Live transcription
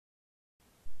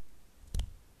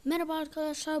Merhaba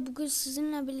arkadaşlar, bugün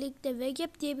sizinle birlikte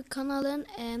VGEP diye bir kanalın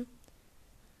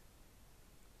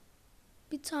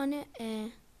bir tane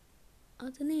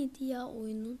adı neydi ya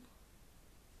oyunun?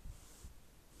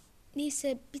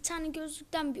 Neyse, bir tane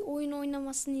gözlükten bir oyun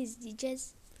oynamasını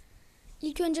izleyeceğiz.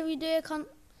 İlk önce videoya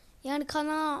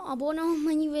kanala abone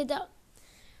olmayı ve de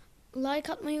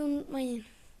like atmayı unutmayın.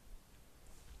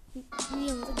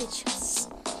 Videomuza geçiyoruz.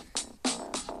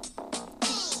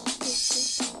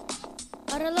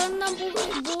 Aralarından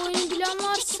bu oyunu bilen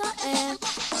varsa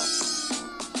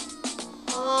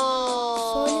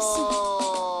söylesin.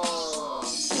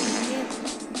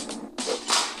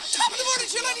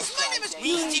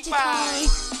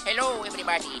 Hello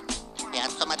everybody.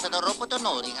 Piatto matador po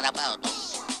tonori rapato.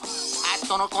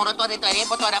 Atto konratore tare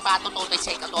po rapato to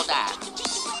seka toda.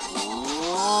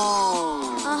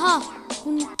 Aha.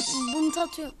 Bunu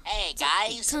tatıyor. Hey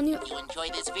guys, if you enjoy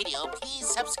this video, please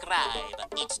subscribe.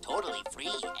 It's totally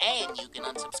free and you can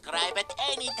unsubscribe at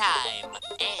any time.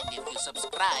 And if you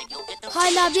subscribe, you'll get the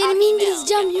Hala benim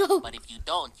İngilizcem yok. But if you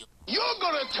don't, you're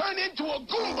gonna turn into a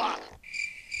Goomba.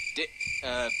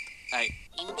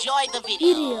 Enjoy the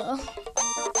video.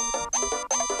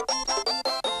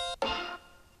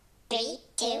 3,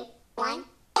 2, 1,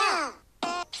 go!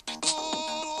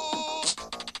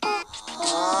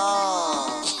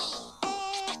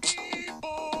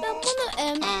 Ben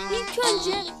bunu ilk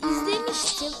önce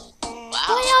izlemiştim.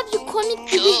 Bayağı bir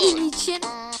komik bir video için.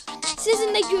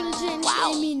 Sizin de göreceğinize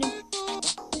eminim.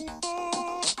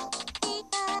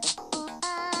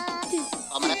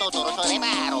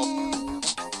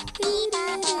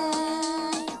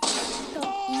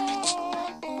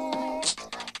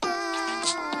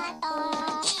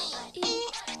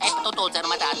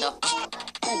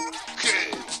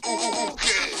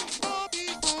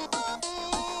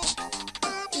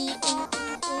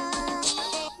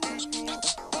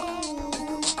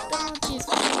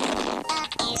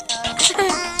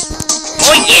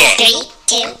 Oh yeah! 3,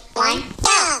 2, 1,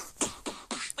 go!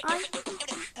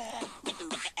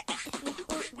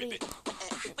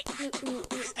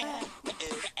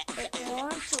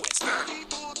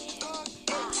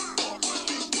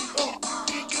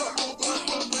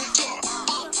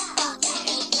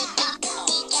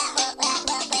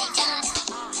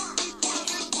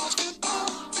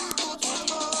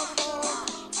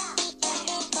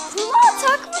 Kulağa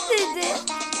tak mı dedi?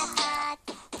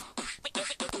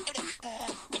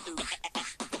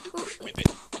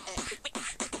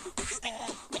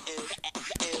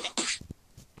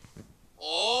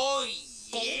 Oh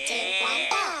yeah!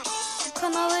 Bu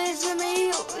kanalı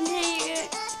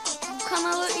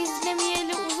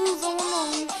izlemeyeli uzun zaman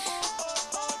olmuş.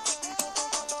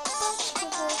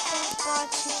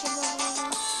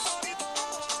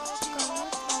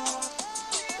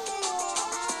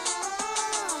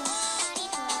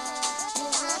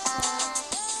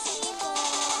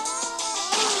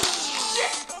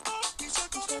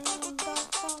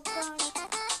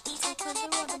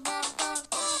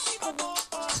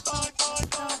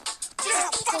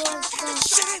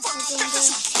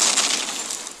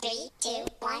 Three, two,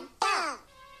 one, go!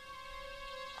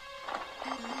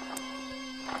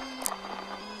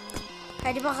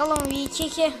 Hadi bakalım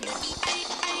V2.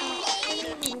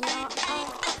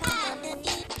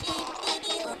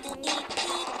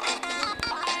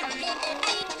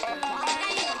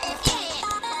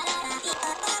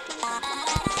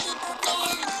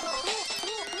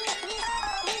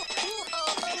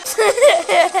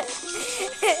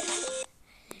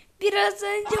 Biraz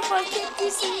önce fark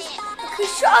ettiyseniz bakın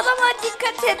şu adama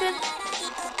dikkat edin.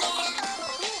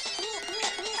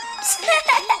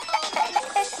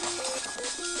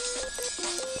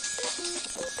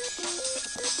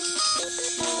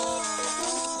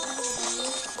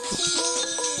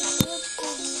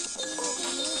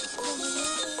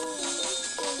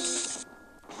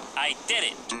 I did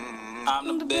it.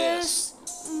 I'm the best.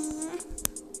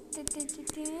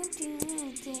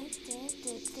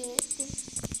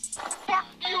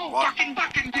 What?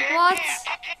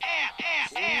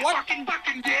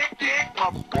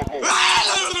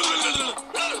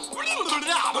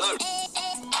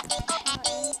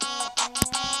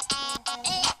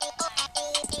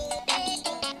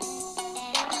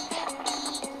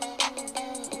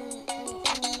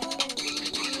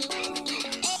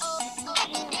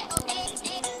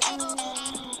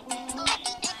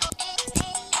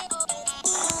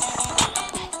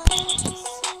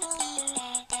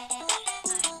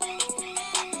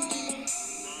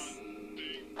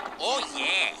 Oh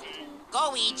yeah!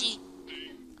 Go Luigi!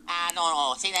 No,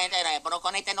 pero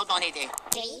conete no tonete.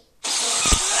 3,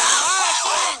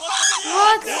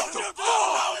 What?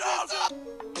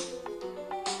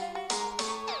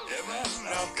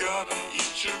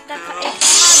 dakika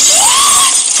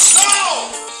No!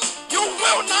 You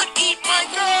will not eat my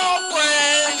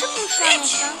girlfriend! açık mı şu an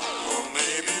ekran?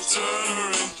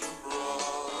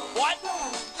 What?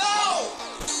 No!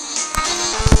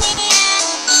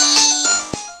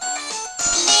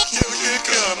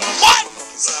 What?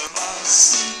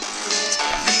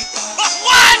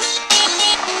 What?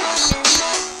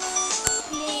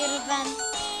 Player'ı ben.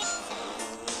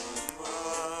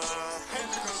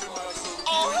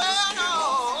 Oh, no!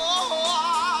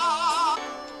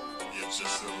 It's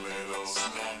just a little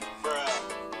snack, bruh.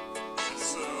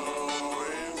 It's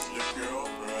always your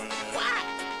girlfriend.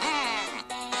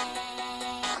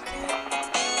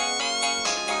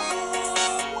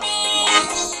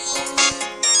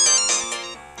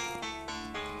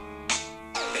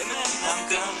 And then I'm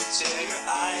gonna tear your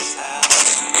eyes out.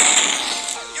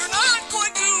 You're not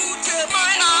going to tear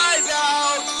my eyes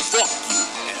out! Fuck you!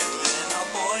 And then I'll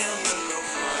boil your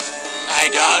girlfriend. I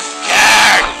don't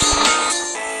care!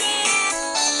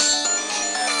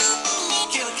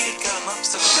 Kill kid, come up,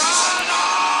 so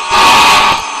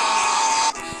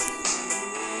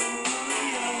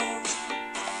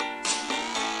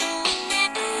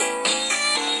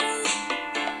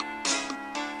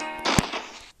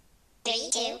Three,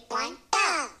 two, one,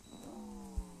 go.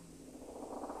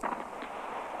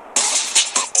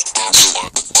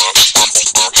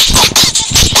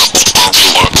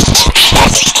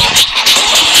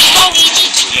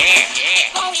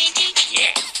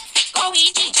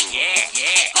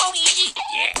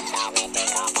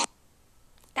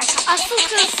 Dakika asıl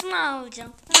kısmını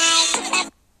alacağım.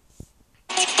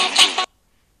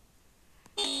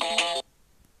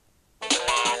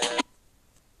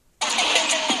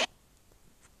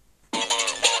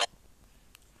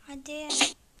 Hadi.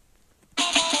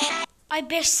 Ay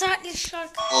 5 saatlik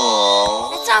şarkı.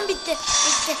 Tamam bitti.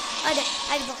 Bitti.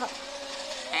 Hadi bakalım.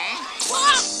 Ne?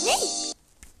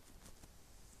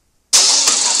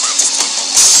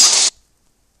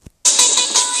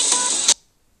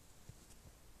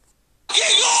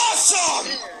 Fucking awesome!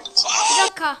 Bir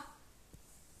dakika.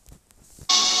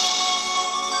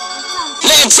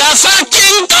 Let's a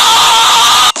fucking go!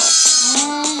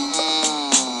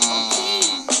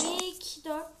 1, 2,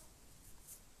 4.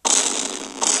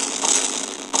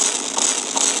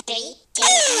 Three, two,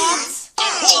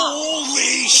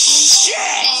 Holy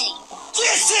shit!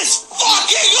 This is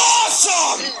fucking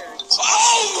awesome!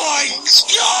 Oh my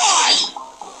god!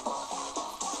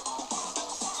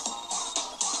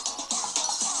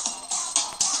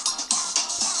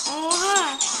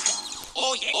 Oha.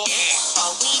 Oh yeah,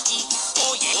 Luigi.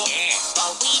 Oh yeah,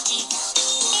 Luigi.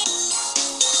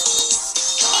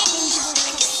 İkinci bu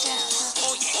çok güzel.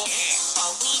 Oh yeah,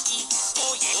 Luigi.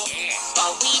 Oh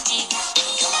yeah, Luigi.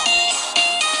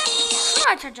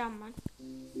 Şunu açacağım ben.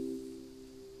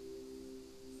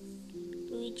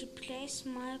 Luigi Plays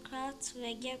Minecraft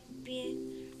ve Gap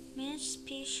bir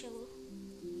Special.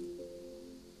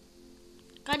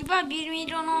 Galiba 1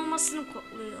 milyon olmasını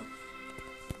kutluyor.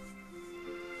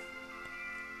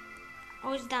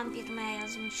 O yüzden birime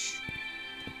yazmış.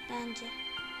 Bence.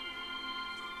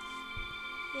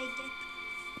 Ve Gap.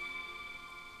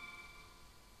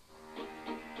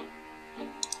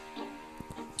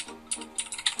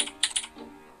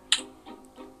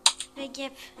 Ve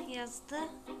Gap yazdı.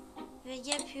 Ve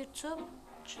Gap YouTube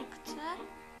çıktı.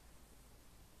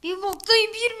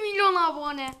 1.1 milyon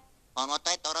abone.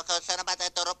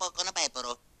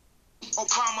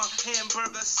 Obama,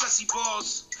 hamburger, sussy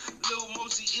balls. Lil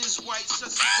Mosey is white,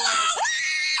 sussy balls.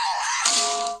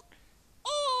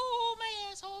 Oh,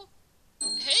 my asshole.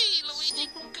 Hey, Luigi.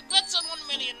 Congrats on 1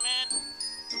 million, man.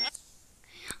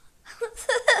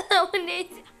 O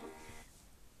neydi?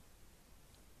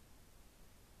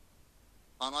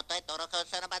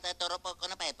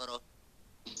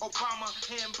 Obama,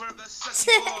 hamburger,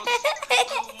 sussy balls.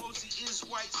 Lil Mosey is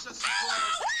white, sussy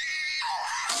balls.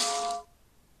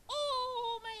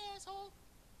 Oh, my asshole.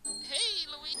 Hey,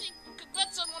 Luigi.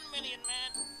 Congrats on 1 million,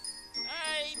 man.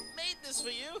 I made this for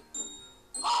you.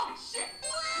 Oh shit!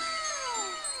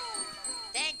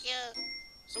 Thank you.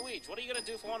 So, Luigi, what are you gonna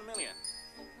do for 1 million?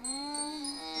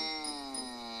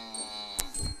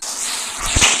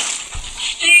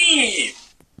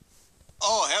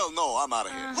 Oh, hell no, I'm out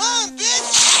of here. Run,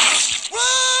 bitch!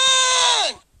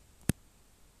 Run!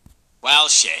 Well,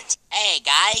 shit. Hey,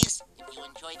 guys. If you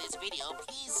enjoyed this video,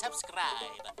 please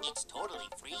subscribe. It's totally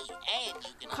free and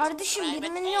you can Kardeşim unsubscribe 1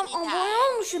 at milyon any time. abone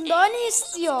olmuşsun. Daha ne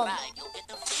istiyorsun? Subscribe, you'll get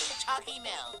the free chalky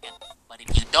milk. But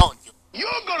if you don't,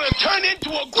 You're gonna turn into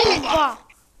a Goomba! Bak.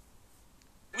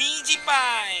 Luigi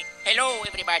Pie! Hello,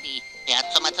 everybody.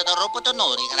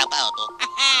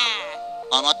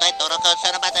 Toro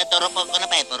sono toro con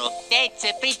pepero.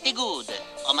 That's pretty good.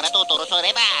 Toro so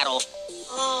reparo.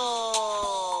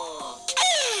 Oh.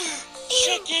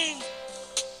 Chicken.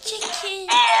 Chicken.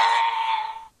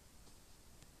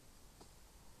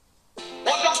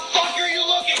 What the fuck are you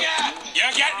looking at?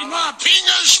 You're getting my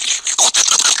fingers.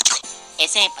 E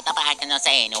se patapakan no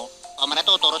seno.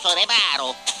 Toro so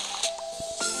reparo.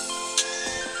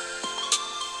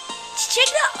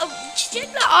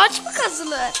 Çiçekle ağaç mı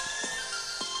kazılır?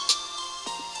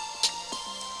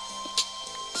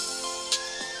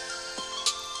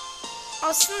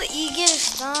 Aslında iyi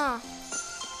gelişti ha.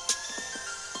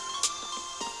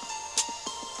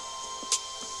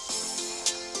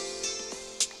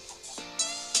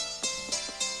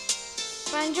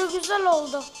 Bence güzel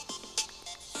oldu.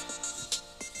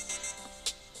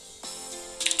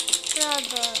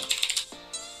 Bravo.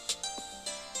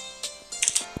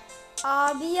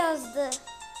 Abi yazdı.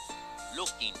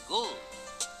 Looking good.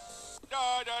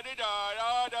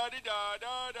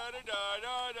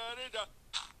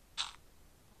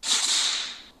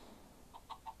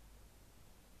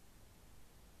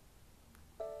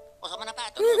 O sama na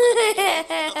pato.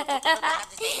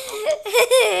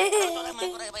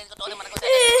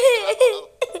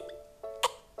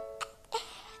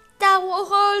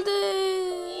 Tavuk oldu.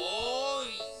 Oh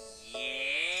yeah.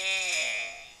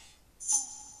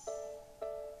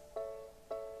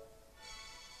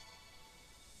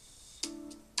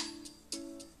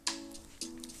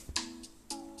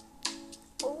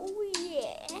 Oh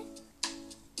yeah.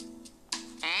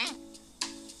 Huh?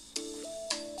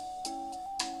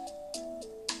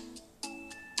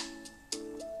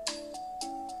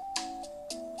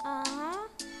 Aha.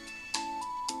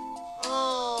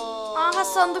 Oh. Aha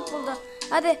sandık buldu.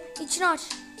 Hadi içini aç.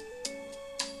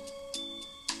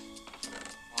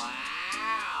 Wow.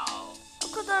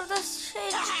 O kadar da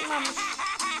şey çıkmamış.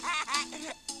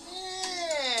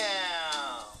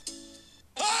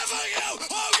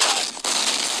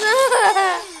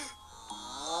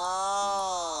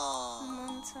 Oh.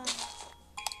 Mantar.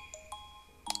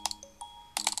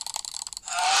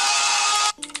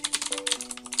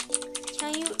 Can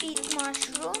you eat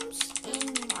mushrooms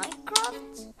in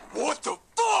Minecraft? What the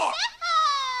fuck?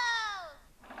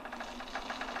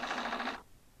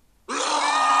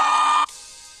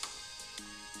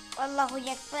 Allahu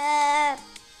Ekber.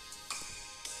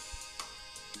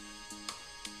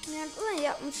 Nereden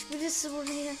yapmış birisi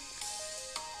buraya?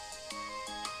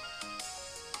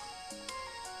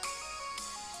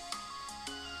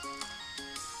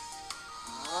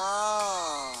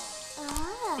 Oh.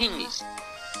 Aa. Finish.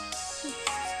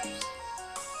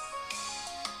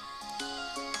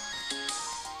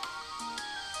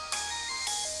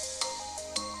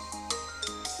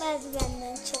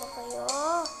 Merdivenden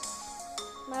çıkıyor.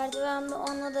 Merdiven mi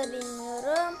onu da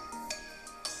bilmiyorum.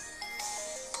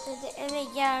 Dedi eve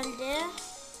geldi.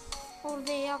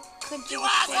 Orada yakıcı bir şey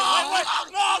var.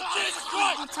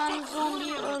 Bir tane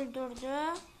zombiyi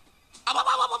öldürdü.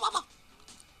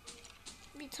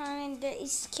 Bir tane de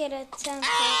iskeletten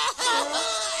kaçtı.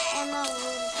 Ona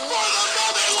vurdu.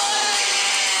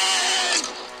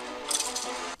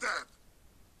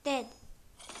 Dead.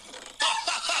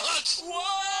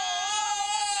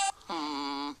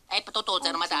 Ay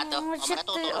patutulsan matato. Ama çıktı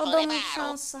Toro so adamın reparo.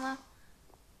 şansına.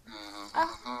 Ah.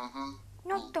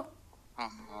 Nokta.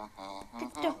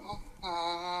 Tıktı.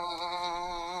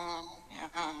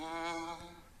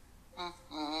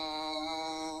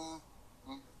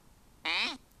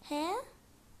 He?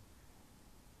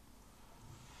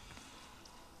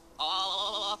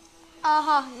 Oh.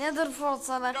 Aha nedir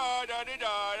forsalar?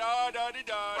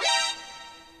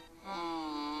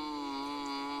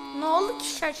 Ne oldu ki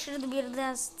şaşırdı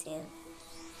birden Steve?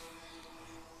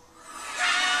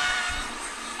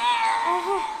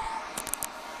 Aha.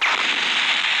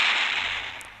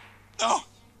 No.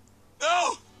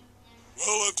 No.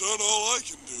 Well, I've done all I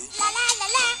can do. La la la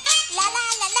la, la la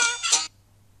la la.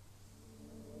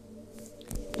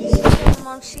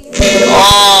 Tamam şey.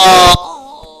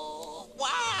 Oh.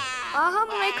 Wow. Aha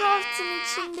Minecraft'ın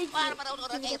içindeki.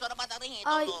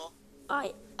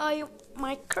 Ay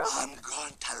Minecraft. I'm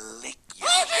going to lick you.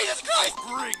 Oh, Jesus Christ!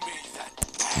 Bring me that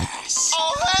ass.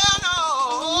 Oh hell no.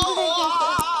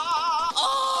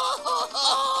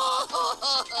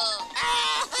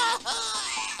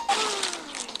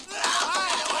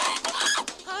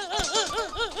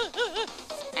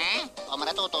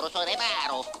 Toro so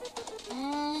reparo.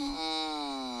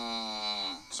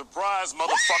 Surprise,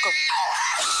 motherfucker.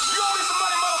 You owe me some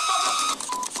money, motherfucker.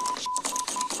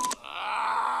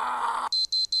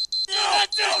 No.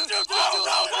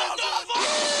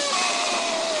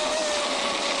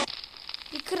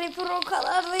 Bir Creeper o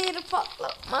kadar da yeri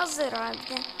patlatmaz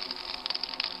herhalde.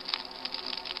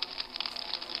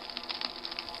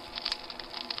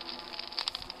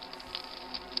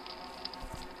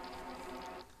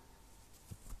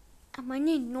 Ama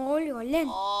ne oluyor lan?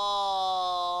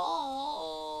 Oh.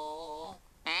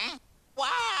 Eh?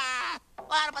 Wah!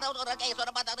 Para para utoro kayo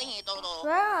sa bata rito.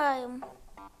 Vay.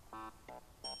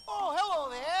 Oh, hello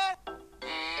there.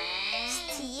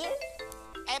 Steve,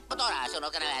 Patora, sono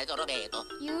canale toro dito.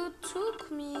 you took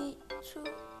me to...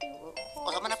 O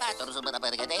sa mga pato, sa mga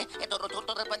bargade, toro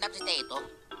tutto rin pa dito.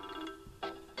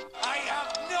 I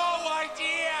have no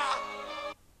idea!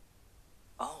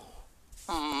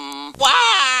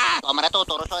 Wah! Tomara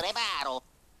tuturo sa reparo.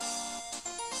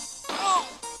 Oh!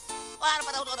 Para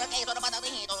para utoro kayo sa bata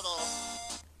rito.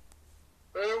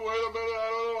 Hey, wait a minute, I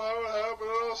don't know how it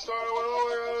happened. It all started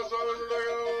with, oh my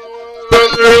god,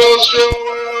 it's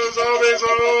always zombies.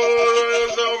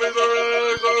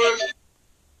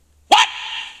 What?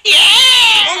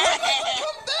 Yeah!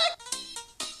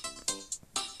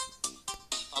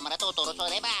 Tomara tuturo sa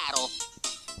reparo.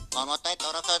 Como te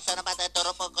toro ko sa bata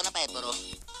toro po ko na pepero.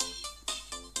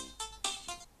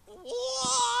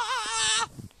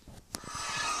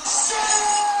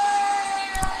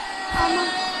 Ama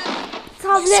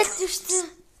tablet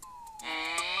düştü.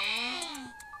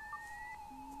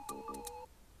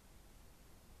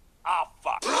 Ah,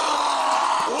 fuck!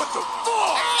 What the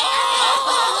fuck?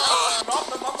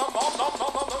 No,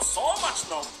 so much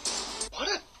no! What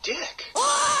a dick.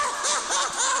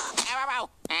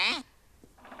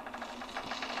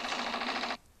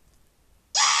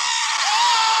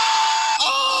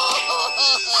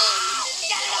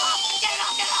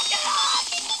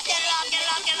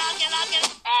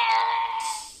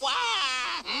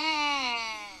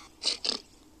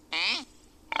 Huh?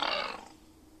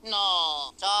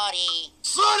 No, sorry.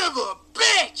 Son of a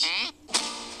bitch! Huh?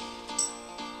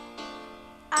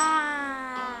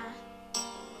 Aa.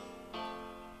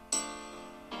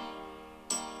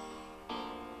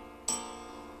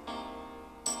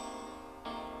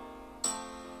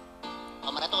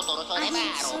 Come na tuturo sa Ay,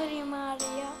 reparo. sorry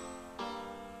Maria.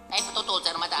 Ito tuturo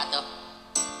sa matato.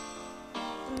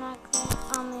 Bunlar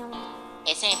anlayamadım.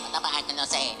 E sempre tapahal ka ng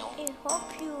seno. I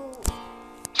hope you...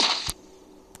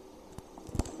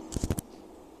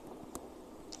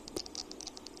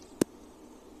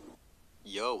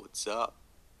 Yo, what's up?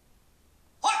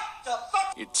 What the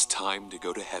fuck? It's time to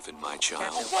go to heaven, my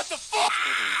child. What the fuck?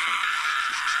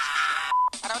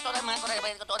 Para tuturo naman ko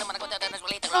rin tuturo naman ko tayo na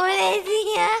sulit. O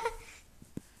neydi ya?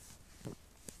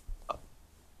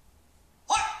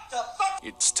 What the fuck?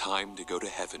 It's time to go to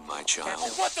heaven, my child.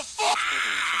 What the fuck?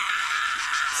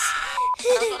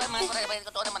 Para tuturo naman ko rin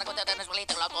tuturo naman ko tayo na sulit.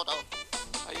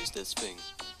 I use this thing.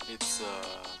 It's a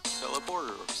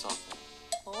teleporter or something.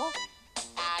 Oh?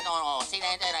 Ah, no.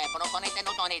 Sinente na. Pero konete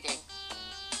no tonete.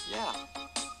 Yeah.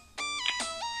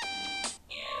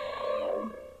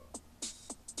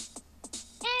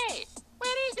 Hey,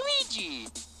 where is Luigi?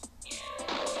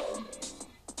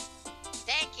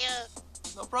 Thank you.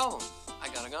 No problem. I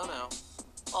gotta go now.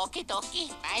 Okie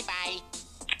dokie. Bye bye.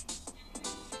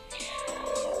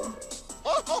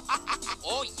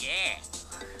 Oh yeah.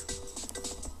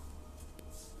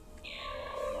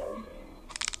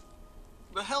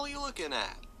 The hell are you looking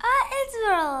at? Aa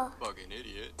Ezra. Fucking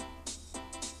idiot.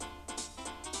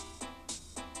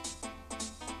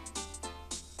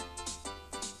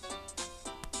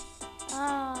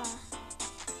 Aa.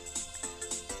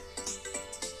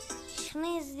 Şunu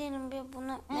izleyelim bir,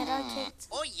 bunu merak ettim.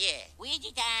 Oh yeah.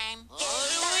 Luigi time. Oh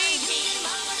Luigi.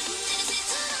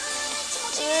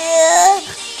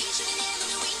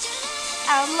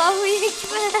 Allahu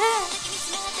Ekber.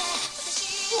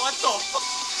 What the fuck?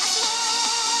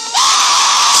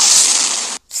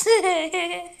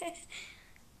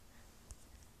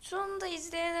 Şunu da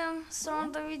izleyelim.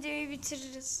 Sonra da videoyu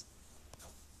bitiririz.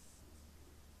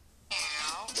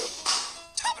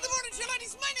 Top of the morning, your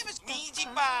ladies. My name is Luigi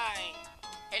Pie.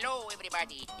 Hello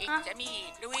everybody. It's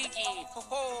me, Luigi. Ho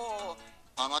ho.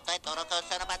 Como te toro ko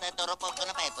sa bata toro po ko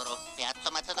na pepero.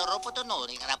 Piazza mazza toro po to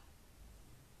nori karap.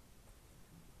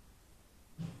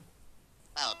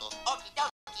 Auto. Okie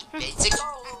dokie. Let's go.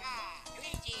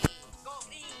 Luigi, go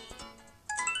green.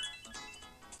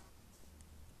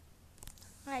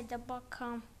 Haydi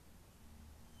bakalım.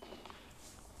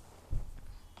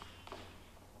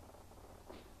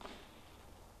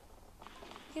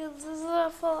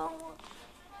 Yıldızlar falan var.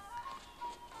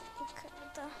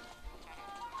 Yukarıda.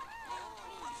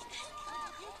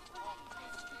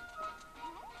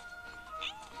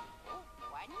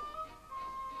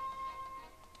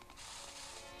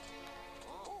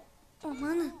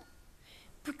 Amanın.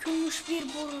 Bu köy Kurumuş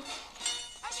bir boru.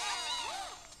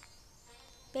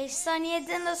 5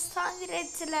 saniyede nasıl tamir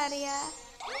ettiler ya?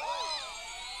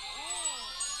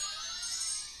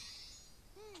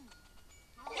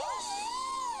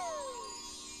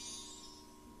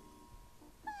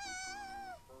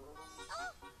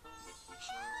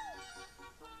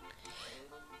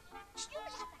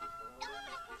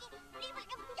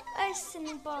 Ay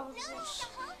senin Bowser.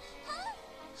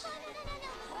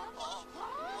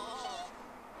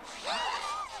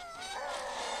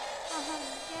 Aha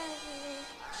gel.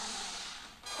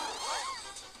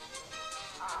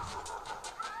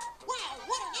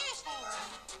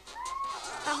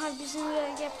 Aha bizim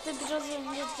bölgemde biraz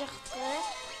önce çıktı.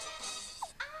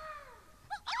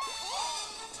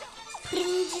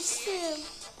 Birincisi.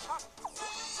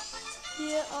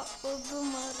 Diye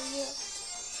atladım araya.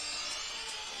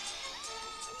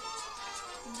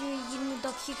 Diyor 20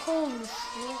 dakika olmuş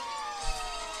ya.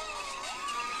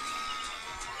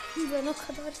 Ben o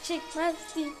kadar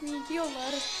çekmezdim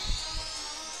videoları.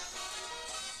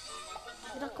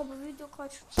 Bir dakika bu video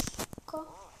kaç dakika?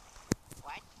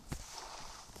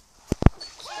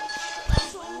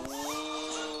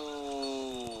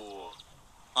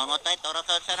 Omotai toro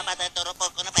sono pata toro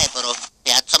poco no pepero.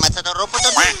 Piazza mazza toro puto.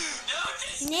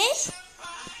 Ne?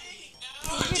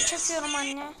 Video çekiyorum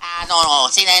anne. Ah no,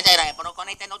 silenzio telefono con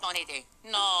ite no tonite.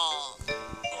 No.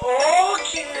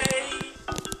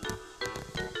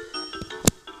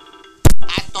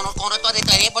 Attono con to de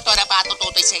telefono to rapato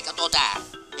tutto i secca toda.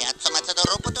 Piazza mazza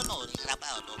toro puto no,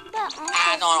 rapato.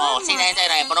 Ah no, silenzio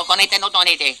telefono con ite no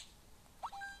tonite.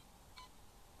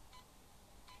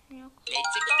 Yok.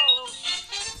 Let's go.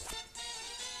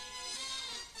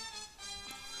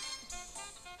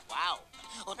 Wow.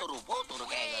 Otro rupo, otro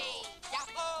kegaro.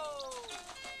 Yahoo!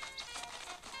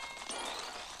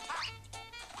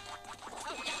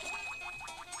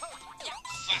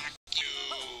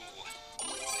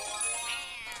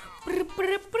 Pırıp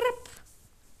pırıp pırıp.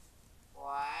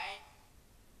 What?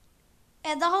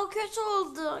 Daha kötü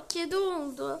oldu. Kedi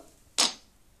oldu.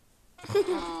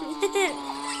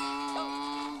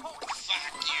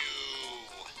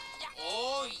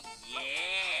 Oh yeah.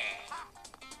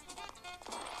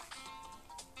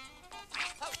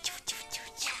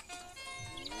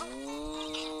 Ooh.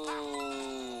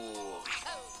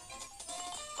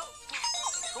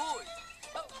 Cool.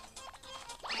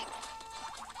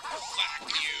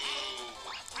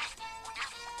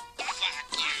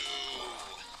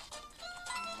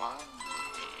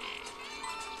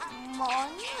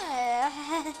 Anne.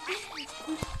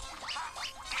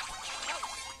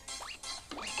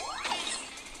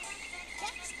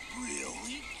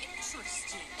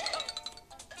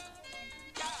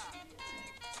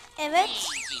 Evet.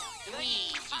 Luigi,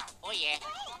 Luigi. Oh yeah.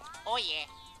 Oh yeah.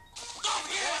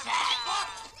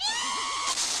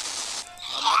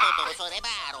 Tomato toro de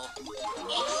baro.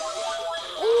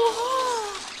 Oha.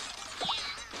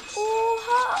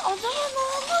 Oha. Adama ne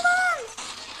oldu lan?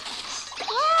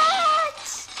 What?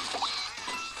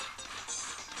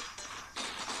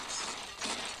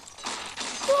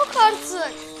 Yok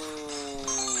artık.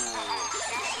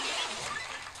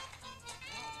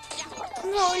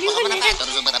 Ne oluyor? Come Ne? una fatto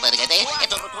su per perché e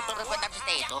torno tutto per quella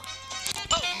stesso.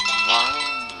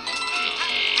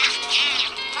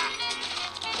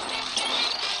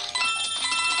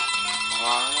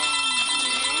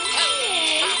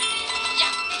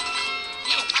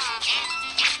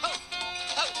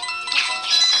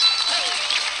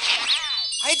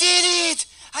 I did it!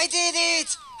 I did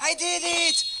it! I did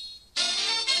it!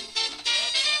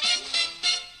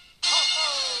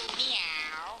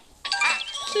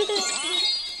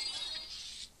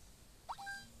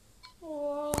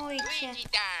 Oo, iki. Luigi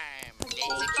time.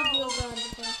 İki diyor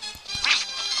galiba.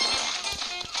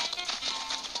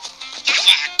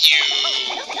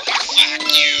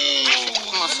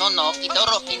 Non sono chi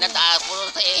toro in da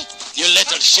forse. You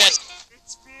little shit!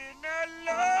 It's been a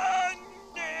long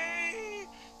day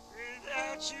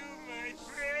without you, my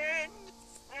friend.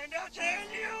 And I'll tell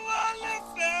you all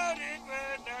about it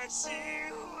when I see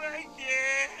you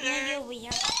again. Ne diyor bu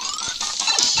ya?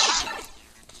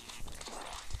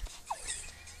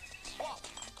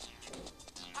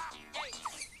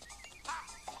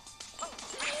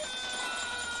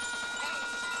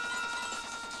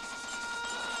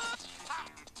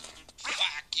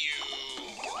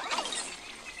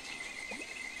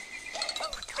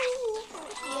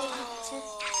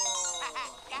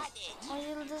 O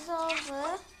yıldızı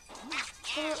aldı.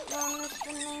 Bulutların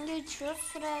üstünden geçiyor.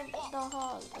 Süre daha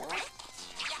aldı.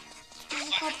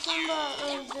 Bizi kaplumbağa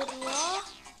öldürüyor.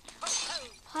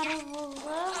 Para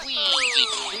buldu.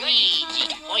 Luigi, Luigi.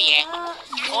 Oh yeah.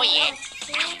 Oh yeah.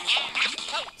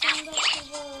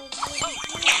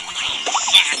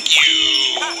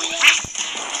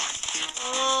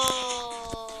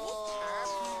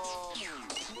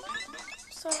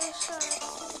 Sarı işaret.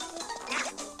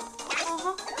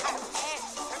 Aha.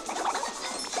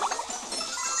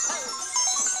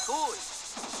 Cool.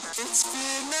 It's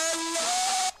finale.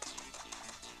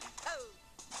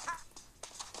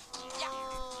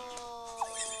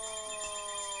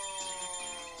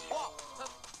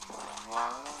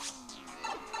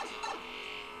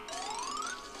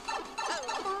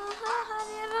 Aha, her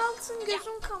yer altın,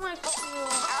 gözüm kamaşıyor.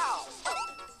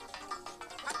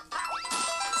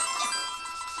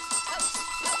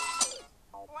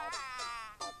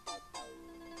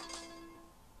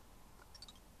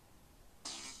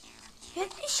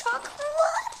 Hep bir şarkı mı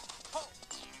var?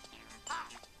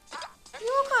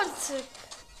 Yok artık.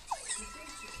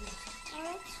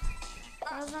 Evet.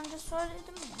 Az önce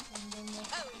söyledim mi?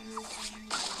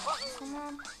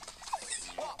 Tamam.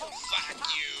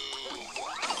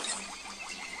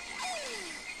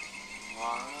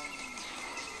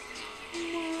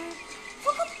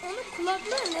 Fakat onun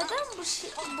kulakları neden bu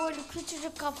böyle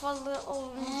küçücük kafalı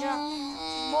olunca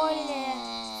böyle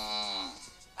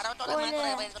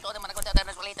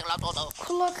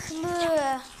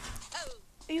kulaklı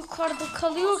yukarıda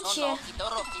kalıyor ki?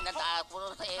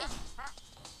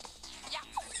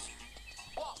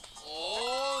 Oh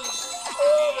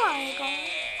my god.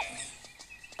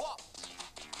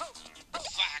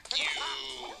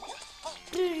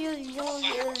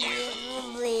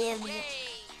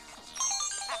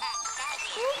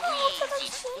 Oha, ortada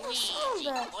bir şey nasıl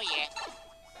oldu?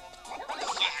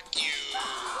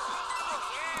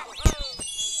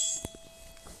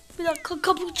 Bir dakika,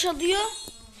 kapı çalıyor.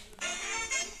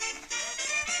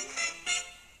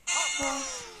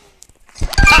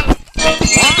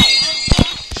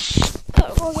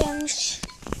 Kargo gelmiş.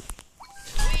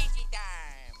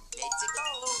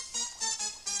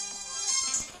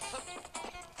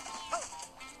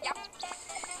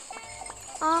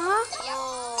 Aha.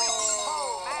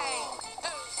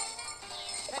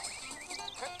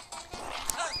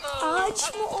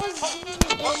 Ağaç mı o belli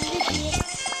değil.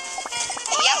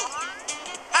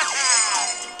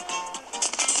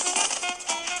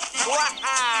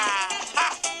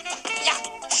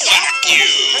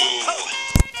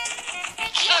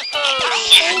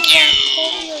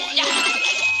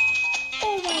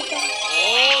 Oh my god. Oh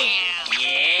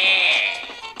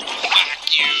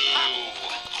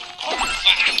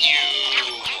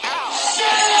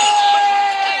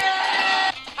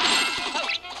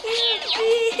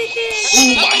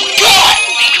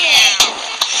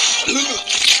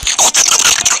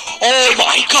my god! Oh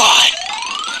my god!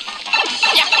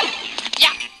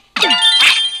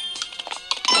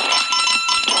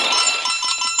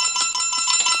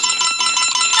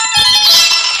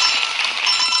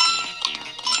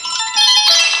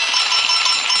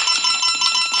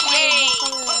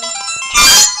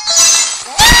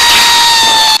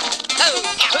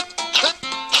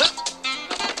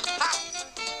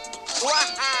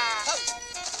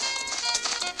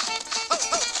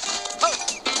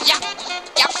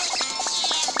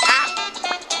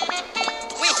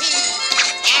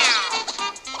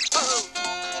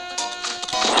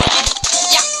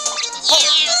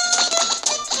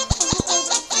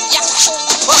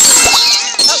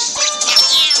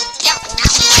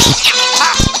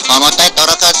 Como te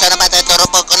toro que se no te toro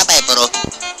poco no pepero.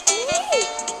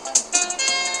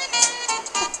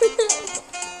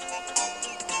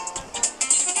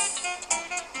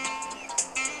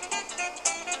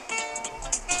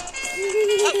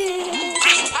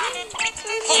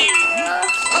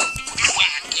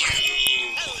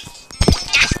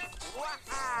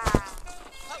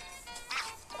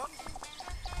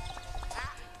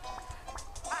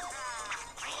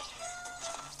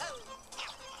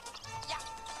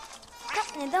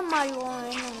 Neden Mario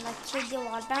oyununda kedi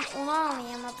var? Ben onu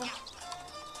anlayamadım.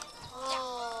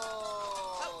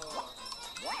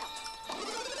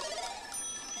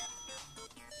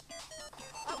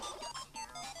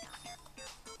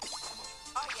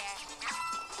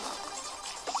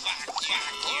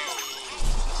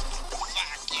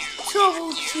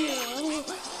 Double kill.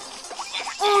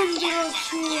 Under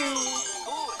kill.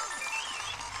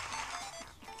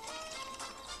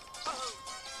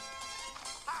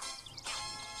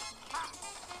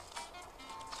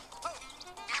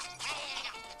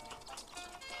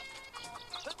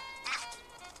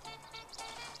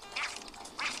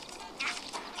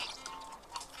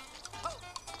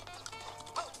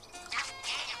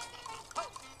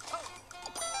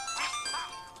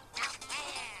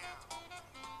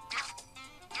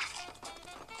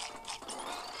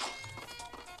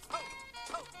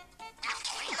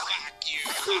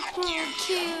 Super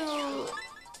cute.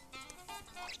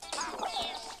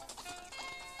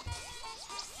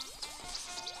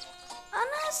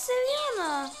 Ana seviyor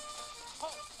onu.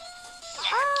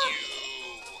 Aa.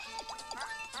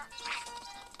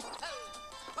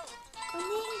 O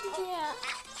neydi ya?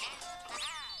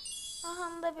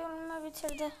 Aha da bölümü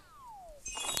bitirdi.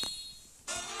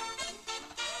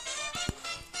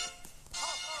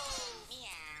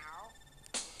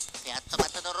 Kaya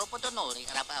tumatado ro po to no,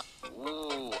 rapa.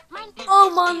 Ooh.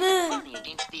 Amanın.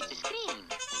 Against the screen.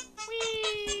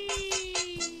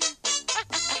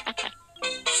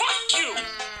 Fuck you!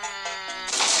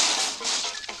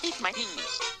 I hate my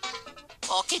things.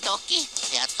 Okidoki.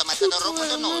 Kaya tumatado ro po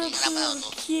to no, rapa.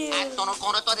 At tono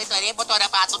kono to de tare po to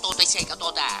rapa to to se ka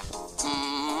to da.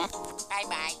 Bye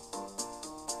bye.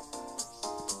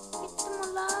 Bitti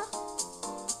mi la?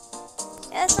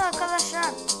 Evet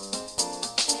arkadaşlar.